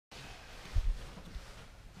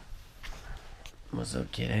What's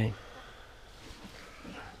up, kitty?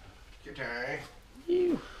 Kitty.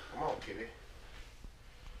 You. Come on, kitty.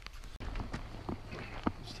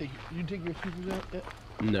 You take your shoes out yet?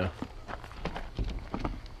 No.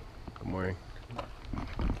 Good morning.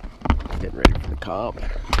 Getting ready for the comp.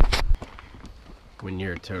 When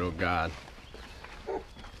you're a total god.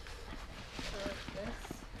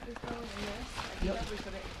 Yep.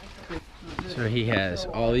 So he has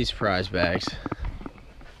all these prize bags.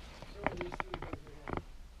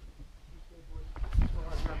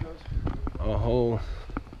 A whole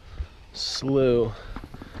slew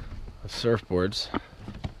of surfboards.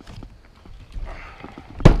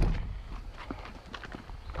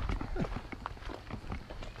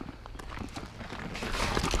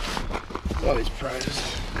 All these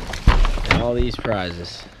prizes. And all these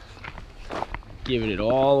prizes. Giving it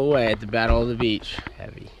all away at the Battle of the Beach.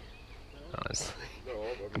 Heavy. Honestly.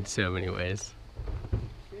 In so many ways.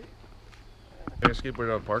 I skateboarded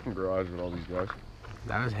out of the parking garage with all these guys.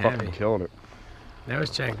 That was heavy. Fucking killing it. That was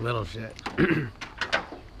Chank Little shit.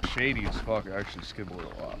 Shady as fuck. I actually skateboard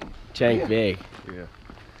a lot. Chank Big. Yeah.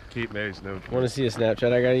 Kate Mays, no. Want to see a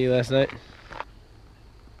Snapchat I got of you last night?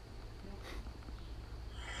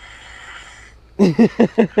 It's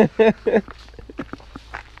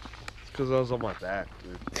because I was on my back,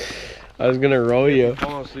 dude. I was gonna roll you. I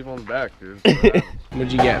want to sleep on the back, dude.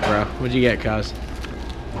 What'd you get, bro? What'd you get, cuz?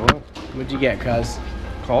 What? What'd you get, cuz?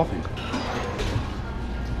 Coffee.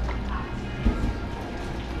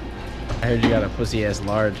 I heard you got a pussy ass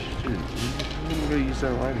large. Dude, I'm gonna use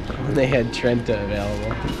that line. They had Trenta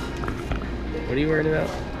available. What are you worried about?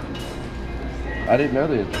 I didn't know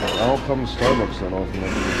they had. I don't come to Starbucks that often.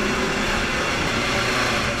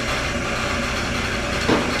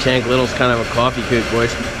 Chank Little's kind of a coffee cook,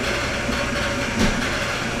 boys.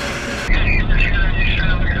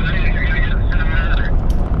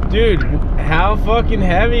 Dude, how fucking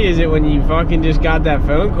heavy is it when you fucking just got that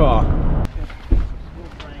phone call?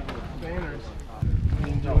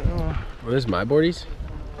 Are those my boardies?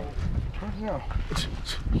 No.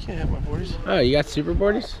 You can't have my boardies. Oh, you got super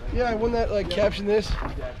boardies? Yeah, I won that, like, caption this.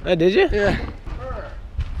 Oh, did you? Yeah.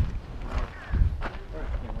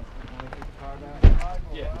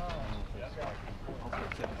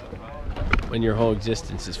 When your whole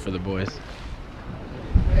existence is for the boys.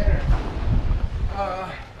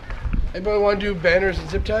 Anybody want to do banners and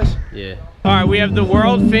zip ties? Yeah. All right, we have the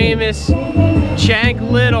world famous Chank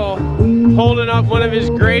Little holding up one of his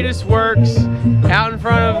greatest works out in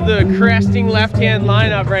front of the cresting left-hand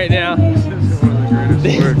lineup right now. This is one of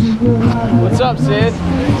the greatest works. What's up, Sid?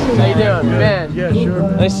 How you doing, man? Yeah,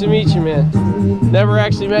 sure. Nice to meet you, man. Never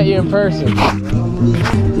actually met you in person.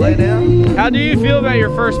 Lay down. How do you feel about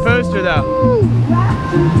your first poster, though?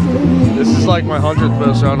 This is like my 100th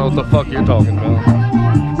poster. I don't know what the fuck you're talking about.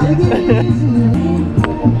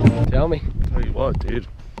 Tell me. Tell you what, dude.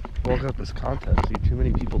 Walk up this contest. See, too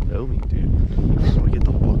many people know me, dude. I just want to get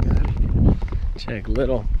the fuck out of here. Chank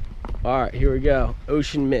Little. All right, here we go.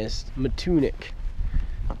 Ocean Mist, Matunic.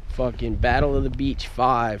 Fucking Battle of the Beach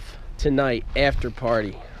 5 tonight, after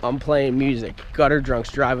party. I'm playing music. Gutter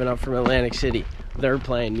drunks driving up from Atlantic City. They're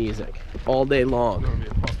playing music all day long.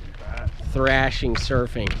 Thrashing,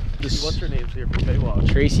 surfing. What's her name here from Baywatch?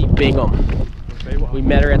 Tracy Bingham. Baywatch. We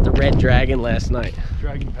met her at the Red Dragon last night.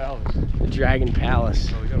 Dragon Palace. The Dragon Palace.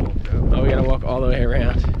 Oh, we gotta walk down. Oh, we gotta walk all the way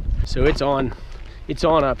around. So it's on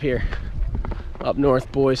up here, up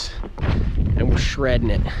north, boys, and we're shredding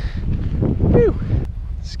it. Woo!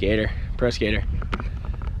 Skater, pro skater.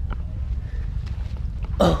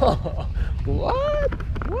 Oh, what?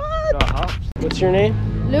 What's your name?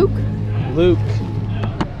 Luke? Luke.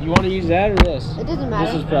 You want to use that or this? It doesn't This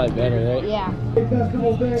matter. is probably better, right?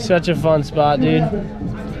 Yeah. Such a fun spot, dude.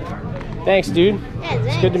 Thanks, dude. Yeah, thanks.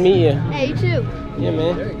 It's good to meet you. Hey, you too. Yeah,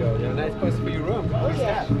 man. There you go. You have a nice place for your room. Oh,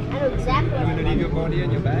 yeah. I know exactly. You're gonna leave your body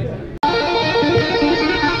and your bag.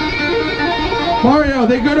 Mario,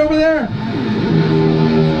 they good over there?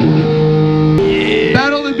 Yeah.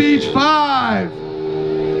 Battle of the Beach 5.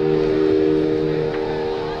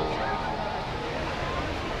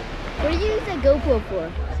 What do you use that GoPro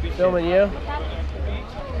for? Filming you?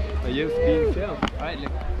 You're being filmed. Alright,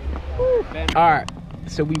 look. Alright,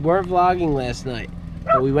 so we weren't vlogging last night,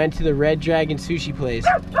 but we went to the Red Dragon sushi place,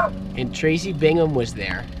 and Tracy Bingham was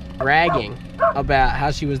there, bragging about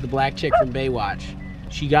how she was the black chick from Baywatch.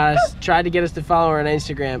 She tried to get us to follow her on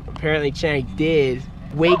Instagram. Apparently Chank did.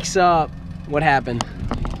 Wakes up. What happened?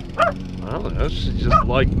 I don't know. She just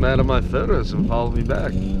liked mad at my photos and followed me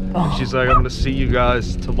back. She's like, I'm gonna see you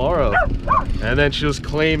guys tomorrow. And then she was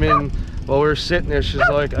claiming while we were sitting there, she's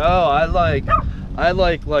like, oh, I like I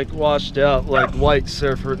like washed out like white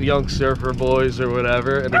surfer, young surfer boys or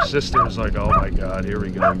whatever, and her sister was like, "Oh my God, here we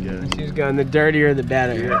go again." She was going, the dirtier the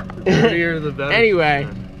better. Dirtier the better. Anyway,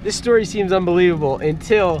 this story seems unbelievable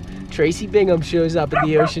until Tracy Bingham shows up at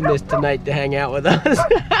the Ocean Mist tonight to hang out with us.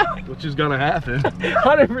 Which is gonna happen.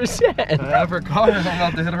 100%. I have her car and I'm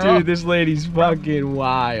about to hit her up. Dude, this lady's fucking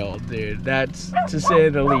wild, dude. That's to say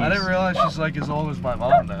the least. I didn't realize she's like as old as my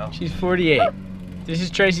mom now. She's 48. This is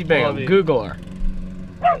Tracy Bingham. Love it. Google her.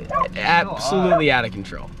 Absolutely out of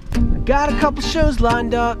control. Got a couple shows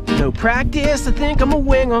lined up. No practice, I think I'ma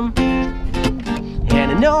wing 'em.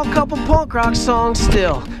 And I know a couple punk rock songs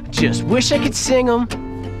still. Just wish I could sing 'em.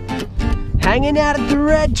 Hanging out at the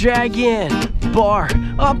Red Dragon bar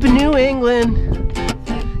up in New England.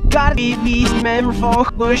 Gotta be beast, member for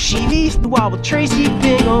bushy beast. Wild with Tracy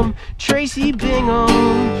Bingham. Tracy Bingham.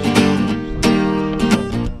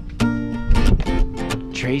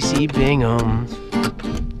 Tracy Bingham.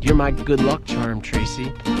 You're my good luck charm,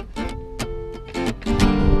 Tracy.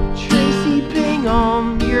 Tracy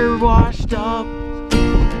Bingham, you're washed up.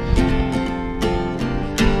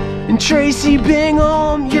 And Tracy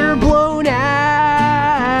Bingham, you're blown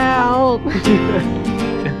out.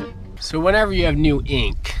 So whenever you have new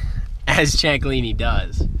ink, as Ciancaglini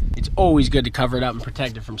does, it's always good to cover it up and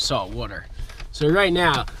protect it from salt water. So right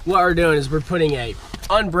now, what we're doing is we're putting a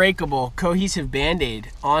unbreakable cohesive Band-Aid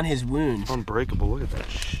on his wound. Unbreakable, look at that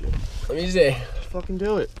shit. Let me see. Fucking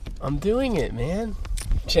do it. I'm doing it, man.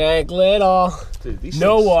 Chank Little. Dude, these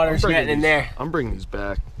No things, water's I'm bringing getting in these- there. I'm bringing these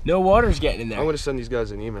back. No water's getting in I'm there. gonna send these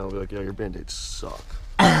guys an email and be like, yo, your Band-Aids suck.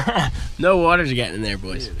 No water's getting in there,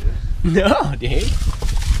 boys. No, dude.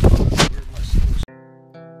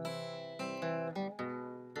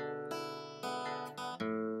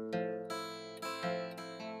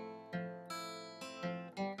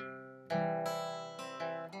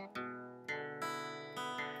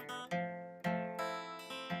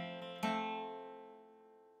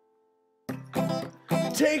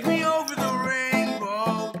 Take me over the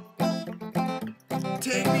rainbow.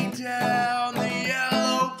 Take me down the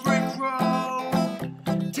yellow brick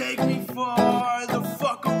road. Take me far the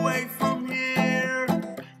fuck away from here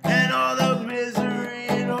and all the misery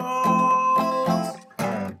it holds.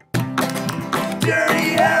 Dirty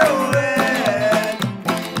heroin.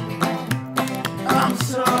 I'm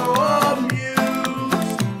so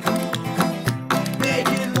amused.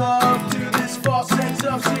 Making love to this false sense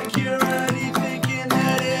of security, thinking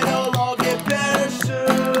that it'll all get better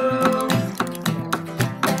soon.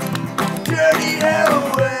 Dirty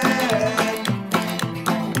heroin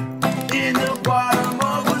in the bottom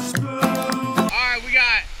of a spoon. Alright, we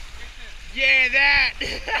got, yeah, that.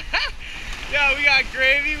 Yo, we got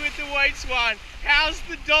Gravy with the White Swan. How's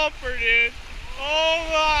the dumper, dude? Oh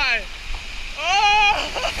my. Oh!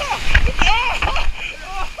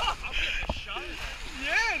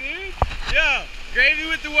 Yeah, dude. Yo, Gravy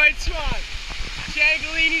with the White Swan.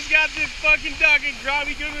 Ciancaglini's got the fucking duck and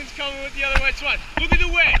Grobby Goodwin's coming with the other White Swan. Look at the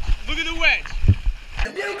wedge. Look at the wedge.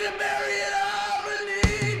 You can bury it all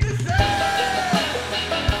beneath the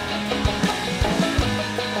sand.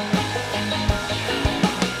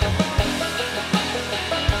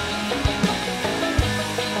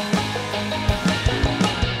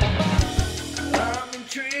 I'm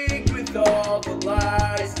intrigued with all the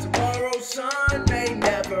lies. Tomorrow's sun may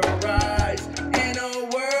never rise. In a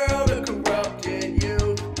world of corrupted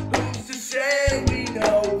youth, who's to say we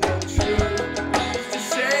know the truth? Who's to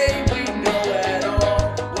say we know at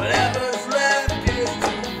all? Whatever's left is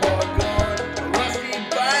too far gone. A rusty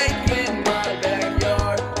bike in my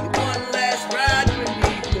backyard, with one last ride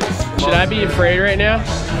beneath the sun. Should I be afraid right now?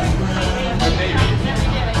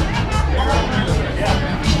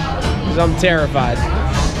 Because I'm terrified.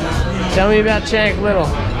 Tell me about Chank Little.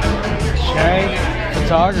 Shank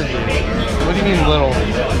photography. What do you mean little?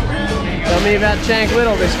 Tell me about Chank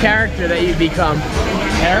Little, this character that you've become.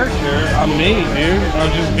 Character? I'm me, dude.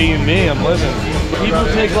 I'm just being me. I'm living. People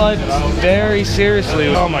take life very seriously.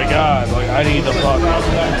 Oh my God, like I need to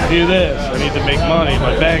fucking do this. I need to make money,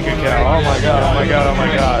 my bank account. Oh my God, oh my God, oh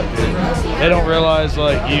my God, dude. They don't realize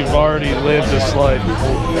like you've already lived this life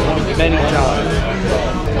many times.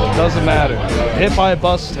 Doesn't matter. Hit by a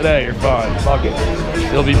bus today, you're fine. Fuck it.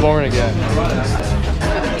 You'll be born again.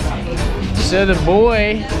 So the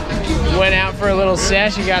boy went out for a little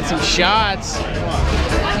session, got some shots.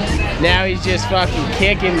 Now he's just fucking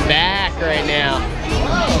kicking back right now.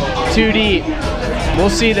 Too deep. We'll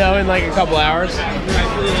see though in like a couple hours.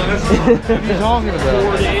 What are you talking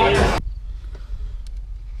about?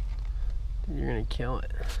 You're gonna kill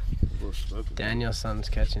it. Daniel's son's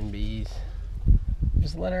catching bees.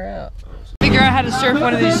 Just let her out. Figure out how to surf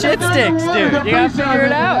one of these shit sticks, dude. You gotta figure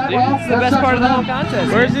it out, dude. It's the best part of the whole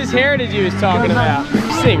contest. Where's this heritage you was talking about?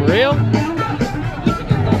 This thing real?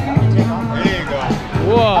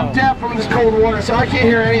 Whoa. I'm deaf from this cold water, so I can't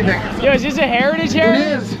hear anything. Yo, is this a heritage? It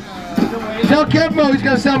is. Tell Kevmo he's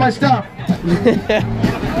gonna sell my stuff.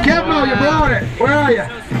 Kevmo, you're blowing it. Where are you?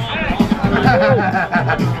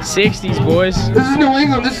 60s, boys. This is New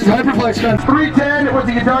England. This is Hyperflex. 310. It went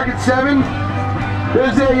to Guitar at 7.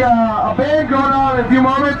 There's a band going on in a few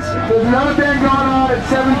moments. There's another band going on at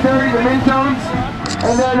 7:30, the Mintones.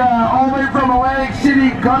 And then all the way from Atlantic City,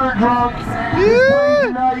 Gutter Drunk. Yeah.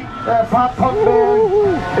 Tonight, pop punk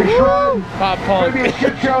band. Shred. Pop punk. It's gonna be a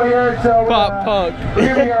shit show here, so Pop punk. we're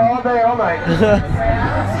gonna be here all day, all night.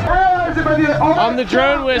 I'm the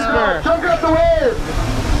drone whisperer. Chunk up the waves.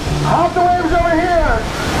 Hop the waves over here.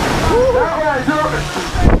 That way,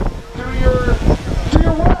 to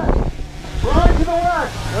your west. Right to the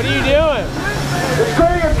west. What are you doing? It's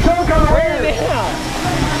creating a chunk on the Bring it waves. down.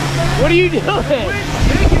 What are you doing?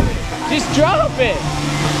 Just drop it.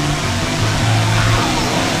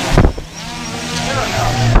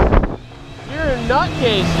 You're a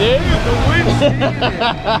nutcase, dude.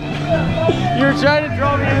 You're trying to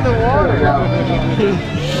draw me into the water.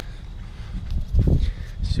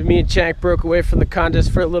 So me and Chak broke away from the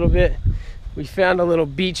contest for a little bit. We found a little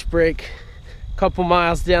beach break a couple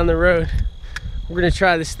miles down the road. We're gonna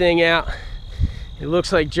try this thing out. It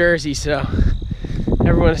looks like Jersey, so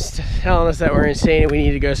everyone's telling us that we're insane and we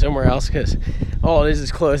need to go somewhere else because all it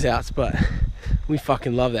is closeouts, but we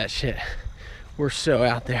fucking love that shit. We're so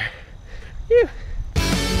out there. Phew.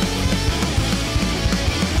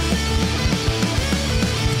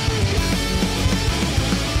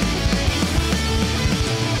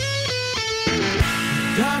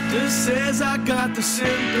 Doctor says I got the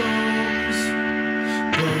symptoms,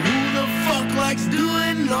 but who the fuck likes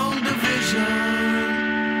doing long division?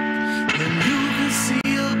 When you can see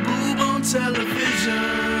a boob on television,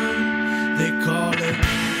 they call it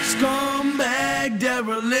scumbag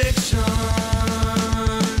dereliction.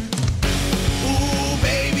 Ooh,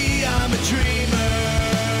 baby, I'm a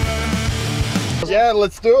dreamer. Yeah,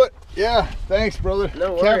 let's do it. Yeah, thanks, brother.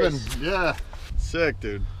 No Kevin. worries. Yeah, sick,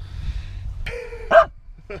 dude.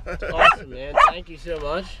 Awesome, man. Thank you so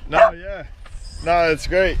much. No, yeah. No, it's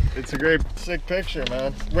great. It's a great, sick picture,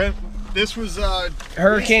 man. When this was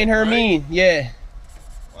Hurricane recent, Hermine, yeah.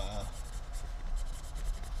 Wow.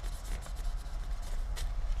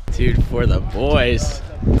 Dude, for the boys.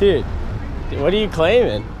 Dude, what are you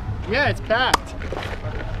claiming? Yeah, it's packed.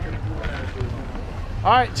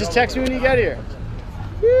 All right, just text me when you get here.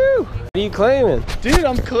 Woo! What are you claiming? Dude,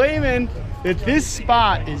 I'm claiming that this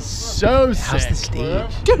spot is so sick. How's the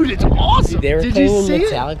stage? Dude, it's awesome. Dude, they were Did you claiming see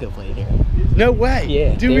it? Metallica played here. No way.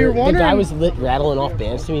 Yeah. Dude, we were wondering. The guy was rattling off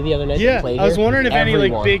bands to me the other night. Yeah, that played I was here. wondering if any, like,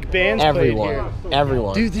 Everyone. big bands played Everyone. here.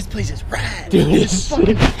 Everyone. Dude, this place is rad. Dude, it's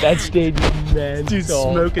that stage is mad. Dude,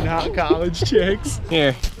 smoking hot college chicks.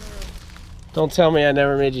 Here. Don't tell me I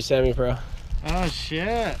never made you semi-pro. Oh,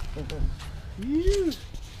 shit.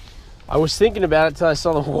 I was thinking about it till I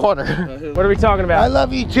saw the water. What are we talking about? I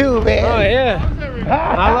love you too, man. Oh yeah.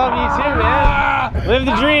 I love you too, man. Live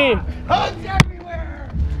the dream. Hugs everywhere.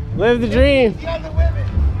 Live the dream. The other women.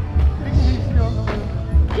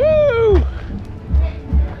 Woo!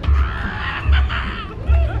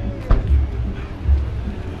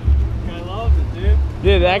 I love it, dude.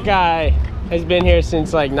 Dude, that guy has been here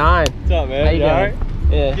since like 9. What's up, man? How you doing? alright?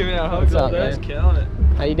 Yeah. Giving out What's hugs up, up there. man? Killing it.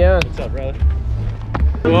 How you doing? What's up, brother?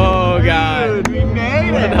 Whoa, guy. Dude, we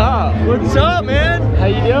made What it. up? What's up, man? How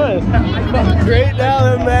you doing? Great now,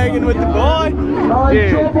 I'm banging with the boy. Dude,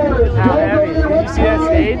 how heavy? Did you see that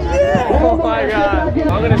stage? Yeah. Oh my god.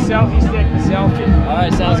 I'm gonna selfie stick the selfie.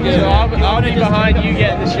 Alright, sounds good. So I'll be behind you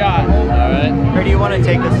getting the shot. Alright. Where do you want to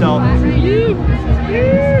take the selfie?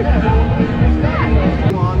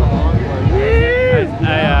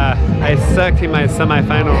 I sucked in my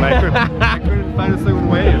semifinal. I couldn't find a single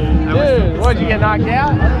wave. Dude, what'd you get knocked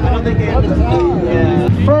out?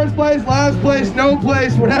 First place, last place, no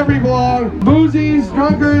place, whatever you belong. Boozies,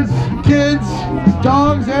 drunkards, kids,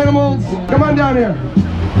 dogs, animals. Come on down here.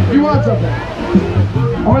 You want something?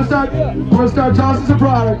 I'm gonna start tossing some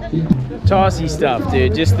product. Tossy stuff,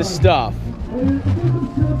 dude. Just the stuff.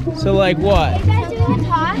 So like what? You guys doing a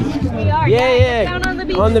toss? We are. Yeah. Down on the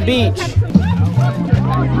beach. On the beach.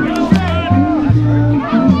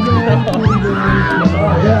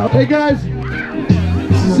 Hey guys,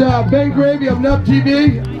 this is Ben Gravy of Nub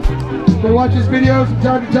TV. Been watching his videos from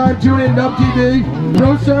time to time. Tune in Nub TV.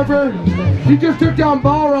 Pro surfer. He just took down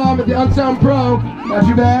Ballram at the Unsound Pro. Not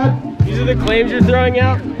too bad. These are the claims you're throwing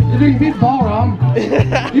out? You beat Ballroom.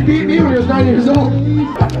 You beat me when you was 9 years old.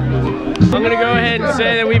 I'm gonna go ahead and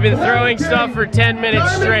say that we've been throwing stuff for 10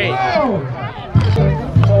 minutes straight.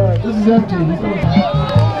 This is empty.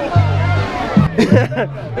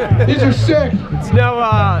 These are sick. It's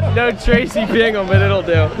no Tracy Bingham, but it'll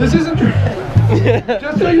do. This isn't.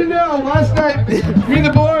 Just so you know, last night me and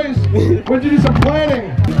the boys went to do some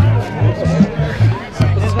planning.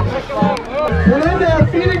 We're in there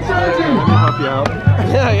feeding surgeon. Help you out.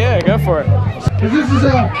 Yeah, go for it. Cause this is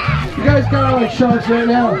you guys kind of like sharks right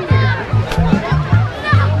now.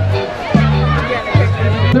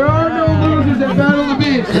 There are no losers at Battle of the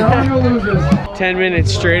Beach. There are no losers. 10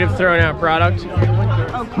 minutes straight of throwing out product.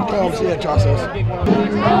 Oh, see that, Josh says.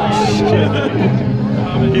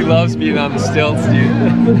 He loves being on the stilts,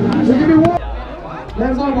 dude. So give me one.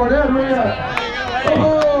 Hands on board, Ed, where you at?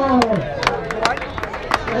 Oh!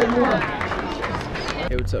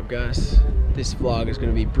 Hey, what's up, guys? This vlog is going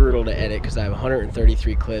to be brutal to edit because I have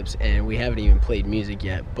 133 clips and we haven't even played music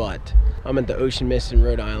yet, but I'm at the Ocean Mist in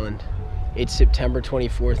Rhode Island. It's September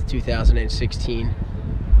 24th, 2016.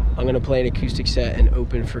 I'm going to play an acoustic set and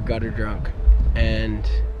open for Gutter Drunk. And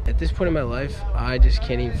at this point in my life, I just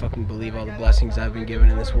can't even fucking believe all the blessings I've been given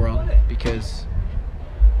in this world, because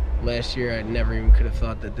last year I never even could have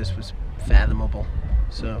thought that this was fathomable.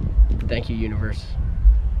 So thank you, universe,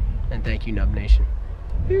 and thank you, Nub Nation.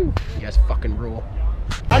 Whew. You guys fucking rule.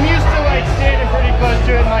 I'm used to like standing pretty close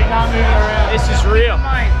to it and like not moving around. This is real.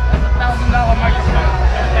 That's a $1,000 microphone.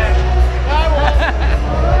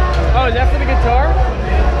 Oh, is that for the guitar?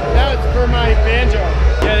 No, it's for my banjo.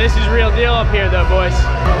 Yeah, this is real deal up here though, boys.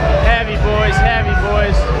 Heavy boys, heavy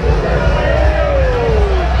boys.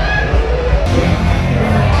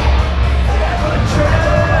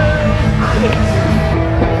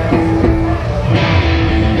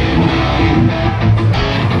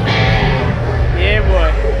 Yeah,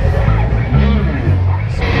 boy.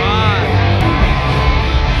 Spot.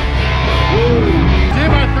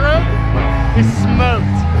 Dude, my throat is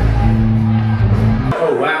smoked.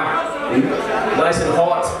 Oh, wow. Nice and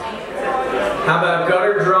hot. How about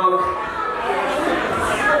Gutter Drunk?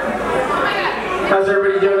 How's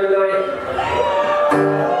everybody doing tonight?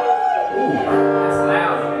 Ooh, that's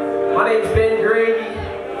loud. My name's Ben Grady.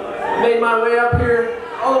 Made my way up here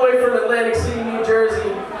all the way from Atlantic City, New Jersey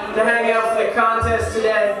to hang out for the contest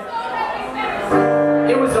today.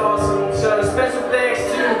 It was awesome. So special thanks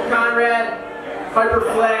to Conrad,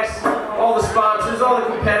 Hyperflex, all the sponsors, all the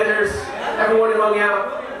competitors, everyone who hung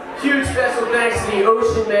out. Huge special thanks to the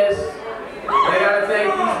Ocean Mist. And I gotta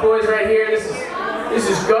thank these boys right here. This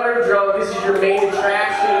is Gutter Drunk. This is your main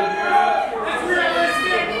attraction.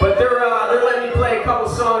 But they're letting me play a couple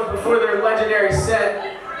songs before their legendary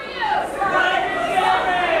set.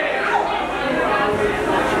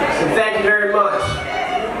 So thank you very much.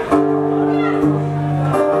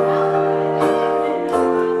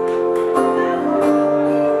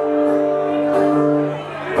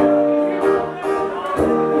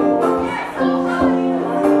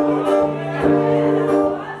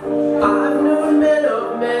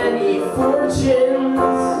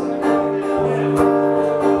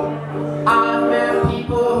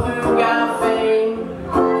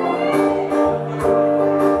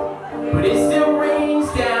 But it still rains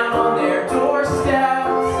down on their doorstep.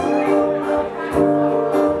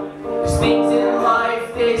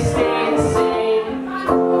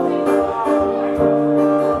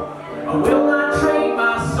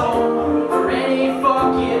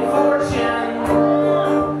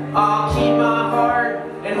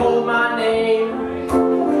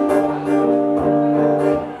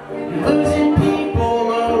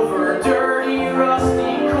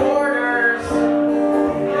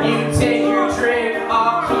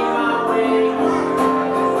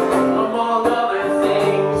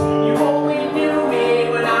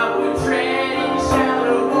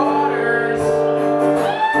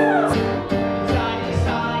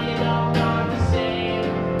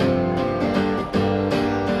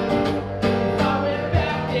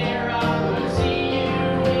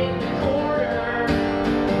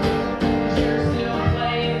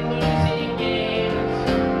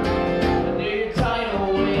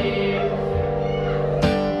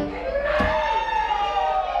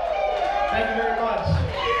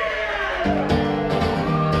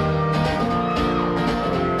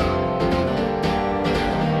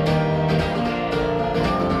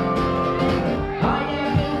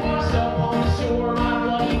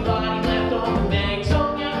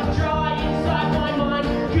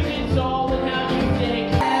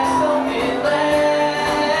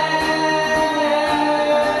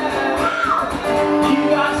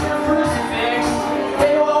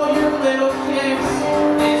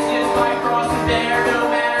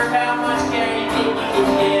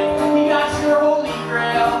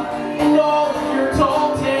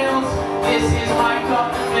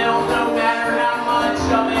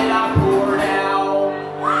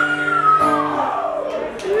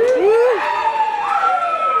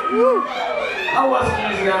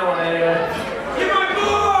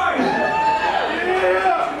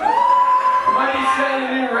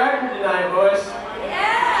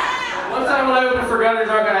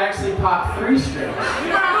 pop 3 strings.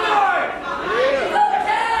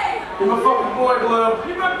 You're my fucking boy, Blue.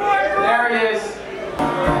 There he is.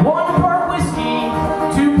 1 part whiskey,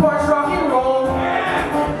 2 parts rock and roll.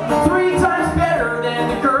 3 times better than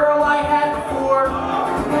the girl I had before.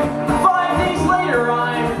 5 days later,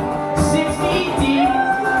 I'm 60 deep.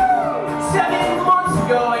 7 months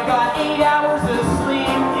ago, I got 8 hours of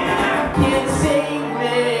sleep. Can't save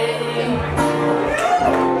me.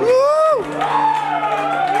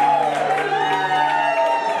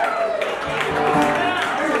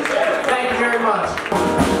 Thank you very much.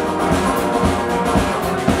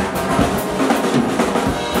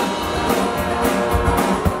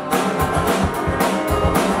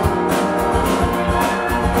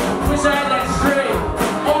 Wish I had that straight.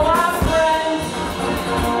 All my friends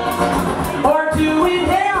are doing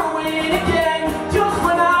heroin again. Just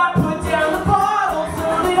when I put down the bottle so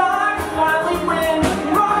that I can finally win.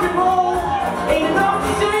 Rock and roll ain't enough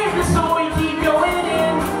to save us, so we keep going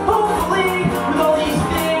in. Hopefully, with all these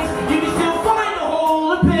things, you can still find a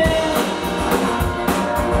hole to pin.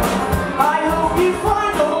 I hope you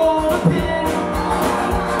find a hole to pin.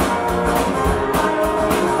 I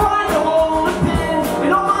hope you find a hole to pin.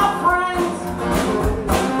 And all my friends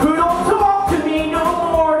who don't talk to me no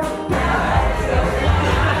more.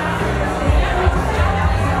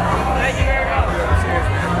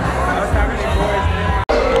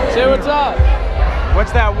 Say what's up.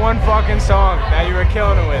 What's that one fucking song that you were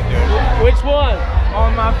killing it with, dude? Which one?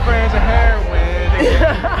 All my friends are heroin.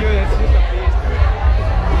 Dude, it's just a beast, dude.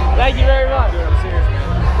 Thank you very much. Dude, I'm serious, man.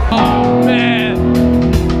 Oh man.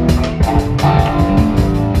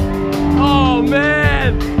 Oh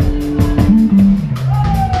man.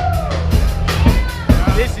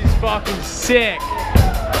 This is fucking sick.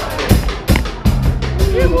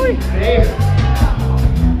 Yeah, boy.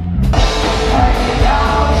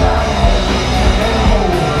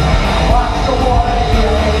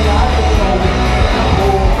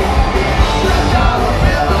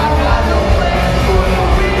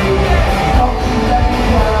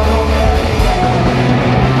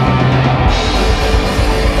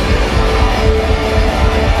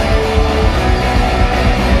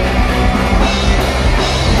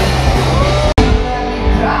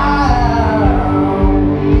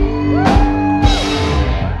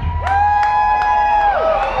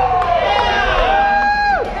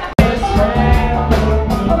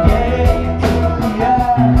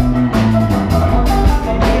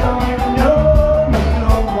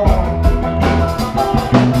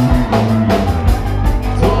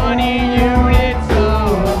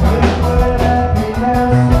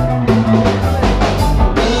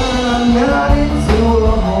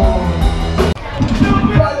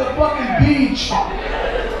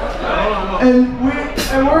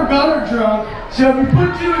 And we're gutter drunk, so if we put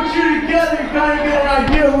 2 and 2 together, you kind of get an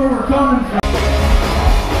idea where we're coming from.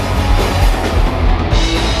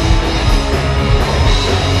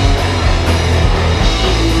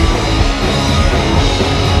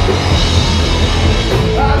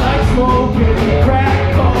 I like smoking crack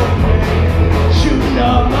cocaine, shooting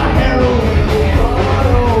up my heroin.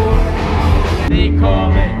 They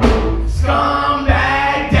call it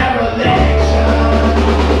Scumbag dereliction.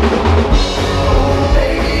 Oh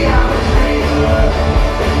baby, I'm a dreamer.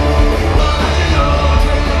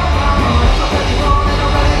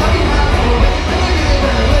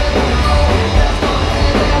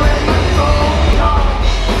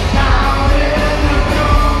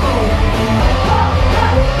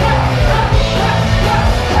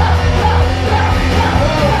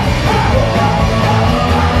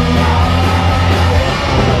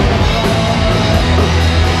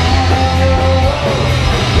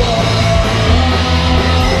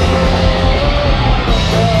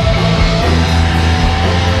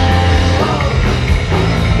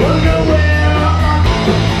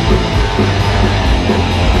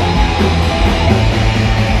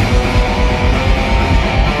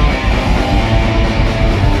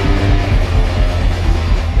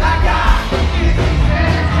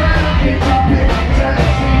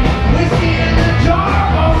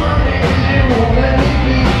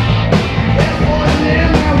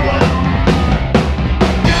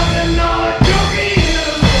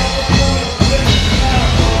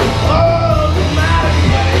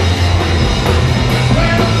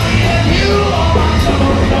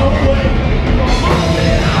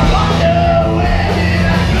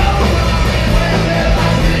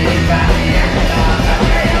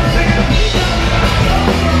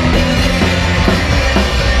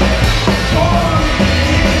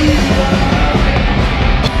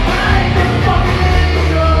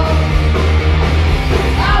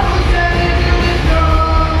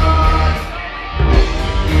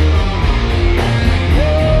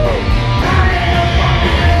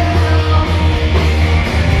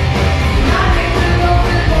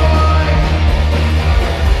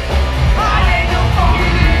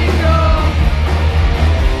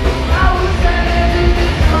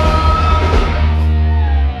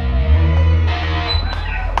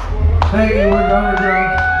 we're gonna drink.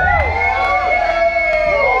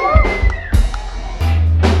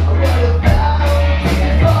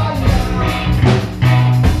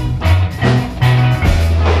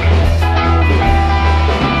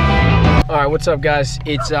 All right, what's up, guys?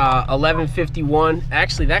 It's 11:51.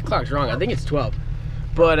 Actually, that clock's wrong. I think it's 12.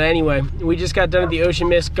 But anyway, we just got done at the Ocean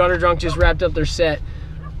Mist. Gutter Drunk just wrapped up their set.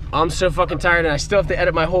 I'm so fucking tired, and I still have to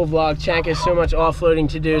edit my whole vlog. Chank has so much offloading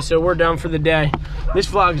to do, so we're done for the day. This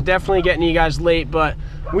vlog's definitely getting you guys late, but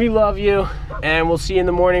we love you, and we'll see you in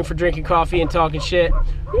the morning for drinking coffee and talking shit.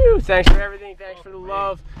 Woo, thanks for everything. Thanks for the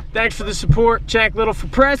love. Thanks for the support. Chank Little for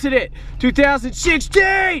president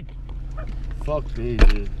 2016. Fuck me,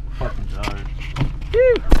 dude. Fucking tired.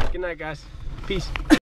 Woo. Good night, guys. Peace.